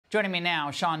Joining me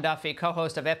now, Sean Duffy,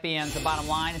 co-host of FBN's The Bottom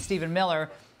Line, and Stephen Miller,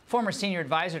 former senior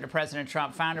advisor to President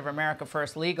Trump, founder of America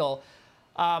First Legal.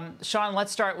 Sean,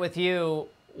 let's start with you.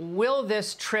 Will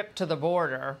this trip to the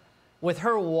border, with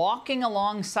her walking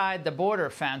alongside the border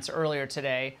fence earlier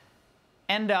today,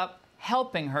 end up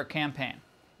helping her campaign?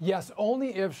 Yes,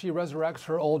 only if she resurrects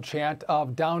her old chant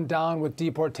of down, down with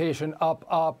deportation, up,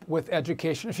 up with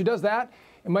education. If she does that,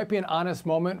 it might be an honest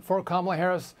moment for Kamala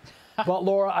Harris. But,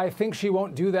 Laura, I think she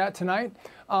won't do that tonight.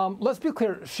 Let's be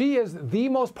clear. She is the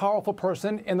most powerful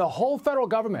person in the whole federal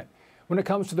government when it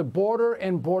comes to the border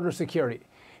and border security.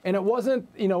 And it wasn't,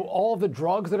 all of the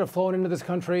drugs that have flown into this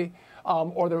country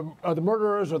or the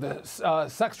murderers or the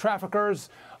sex traffickers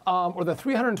or the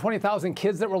 320,000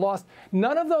 kids that were lost.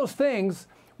 None of those things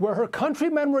where her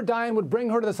countrymen were dying would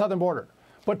bring her to the southern border.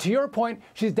 But to your point,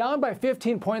 she's down by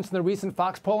 15 points in the recent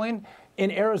Fox polling in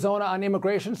Arizona on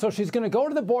immigration. So she's going to go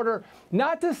to the border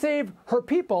not to save her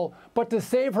people, but to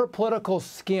save her political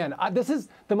skin. This is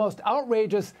the most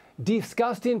outrageous,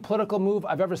 disgusting political move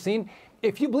I've ever seen.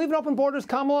 If you believe in open borders,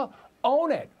 Kamala,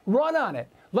 own it. Run on it.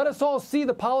 Let us all see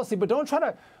the policy, but don't try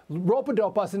to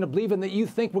rope-a-dope us into believing that you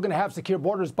think we're going to have secure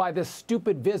borders by this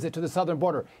stupid visit to the southern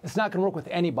border. It's not going to work with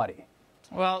anybody.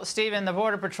 Well, Stephen, the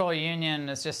Border Patrol Union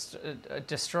has just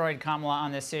destroyed Kamala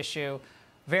on this issue.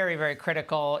 Very, very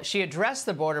critical. She addressed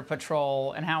the Border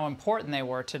Patrol and how important they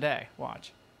were today.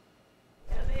 Watch.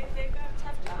 Yeah, they've got a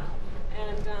tough job,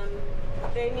 and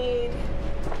they need,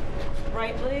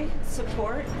 rightly,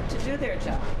 support to do their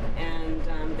job. And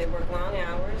they work long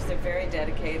hours. They're very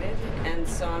dedicated. And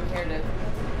so I'm here to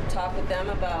talk with them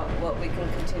about what we can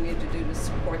continue to do to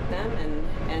support them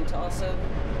and to also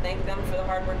thank them for the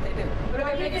hard work they do.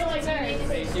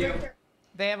 Thank you.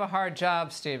 They have a hard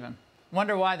job, Stephen.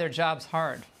 Wonder why their job's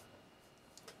hard.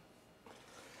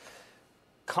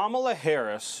 Kamala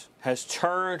Harris has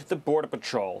turned the Border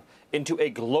Patrol into a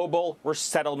global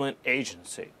resettlement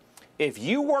agency. If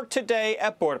you work today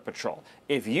at Border Patrol,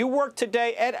 if you work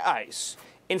today at ICE,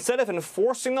 instead of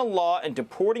enforcing the law and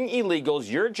deporting illegals,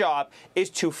 your job is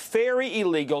to ferry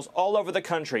illegals all over the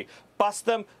country, bust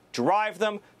them, drive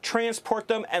them, transport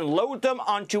them, and load them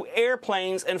onto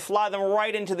airplanes and fly them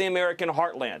right into the American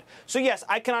heartland. So yes,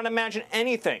 I cannot imagine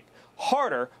anything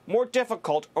harder, more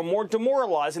difficult, or more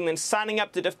demoralizing than signing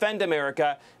up to defend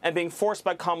America and being forced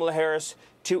by Kamala Harris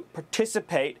to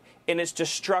participate in its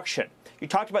destruction. You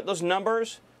talked about those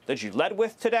numbers that you led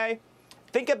with today.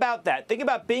 Think about that. Think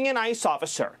about being an ICE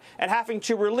officer and having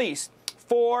to release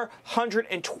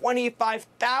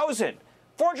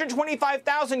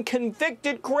 425,000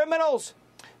 convicted criminals,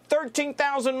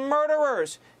 13,000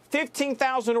 murderers,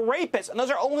 15,000 rapists, and those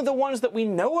are only the ones that we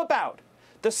know about.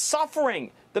 The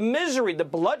suffering, the misery, the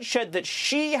bloodshed that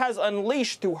she has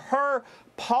unleashed through her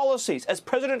policies. As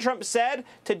President Trump said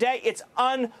today, it's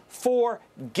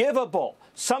unforgivable.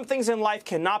 Some things in life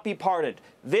cannot be pardoned.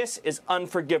 This is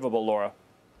unforgivable, Laura.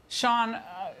 Sean,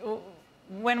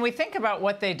 when we think about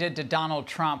what they did to Donald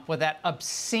Trump with that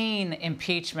obscene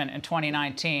impeachment in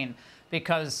 2019,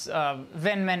 because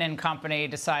Vindman and company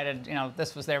decided,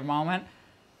 this was their moment.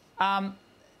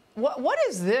 What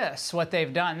is this, what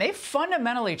they've done? They've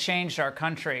fundamentally changed our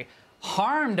country,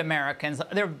 harmed Americans.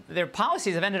 Their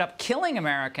policies have ended up killing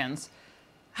Americans.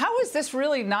 How is this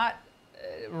really not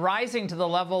rising to the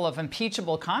level of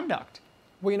impeachable conduct?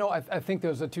 Well, I think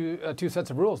there's two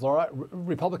sets of rules, Laura.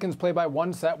 Republicans play by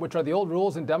one set, which are the old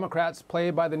rules, and Democrats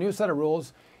play by the new set of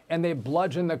rules, and they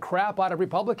bludgeon the crap out of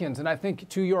Republicans. And I think,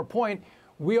 to your point,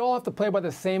 we all have to play by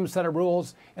the same set of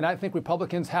rules, and I think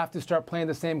Republicans have to start playing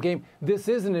the same game. This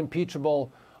is an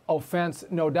impeachable offense,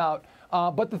 no doubt.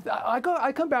 But I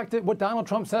come back to what Donald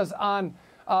Trump says on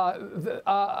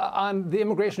the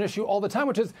immigration issue all the time,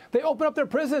 which is they open up their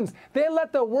prisons. They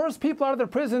let the worst people out of their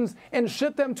prisons and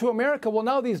ship them to America. Well,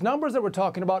 now these numbers that we're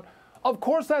talking about, of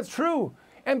course that's true.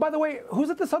 And by the way, who's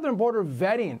at the southern border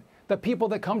vetting the people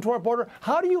that come to our border?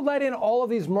 How do you let in all of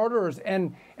these murderers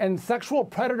and sexual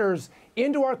predators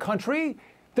into our country?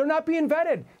 They're not being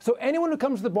vetted. So anyone who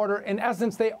comes to the border, in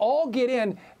essence, they all get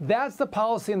in. That's the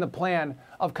policy and the plan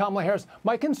of Kamala Harris.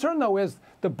 My concern, though, is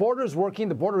the border is working.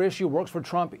 The border issue works for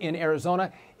Trump in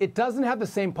Arizona. It doesn't have the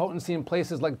same potency in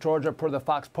places like Georgia per the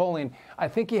Fox polling. I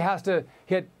think he has to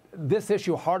hit this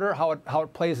issue harder, how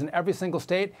it plays in every single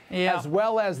state, as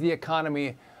well as the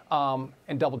economy,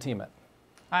 and double team it.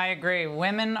 I agree.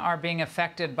 Women are being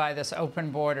affected by this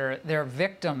open border. They're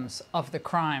victims of the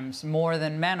crimes more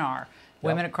than men are.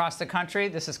 Women across the country,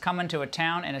 this is coming to a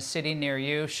town and a city near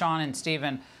you. Sean and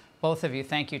Stephen, Both of you,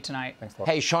 thank you tonight. Thanks,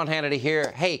 Laura. Hey, Sean Hannity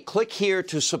here. Hey, click here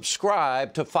to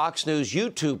subscribe to Fox News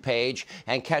YouTube page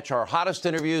and catch our hottest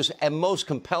interviews and most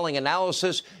compelling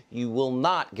analysis. You will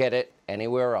not get it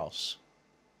anywhere else.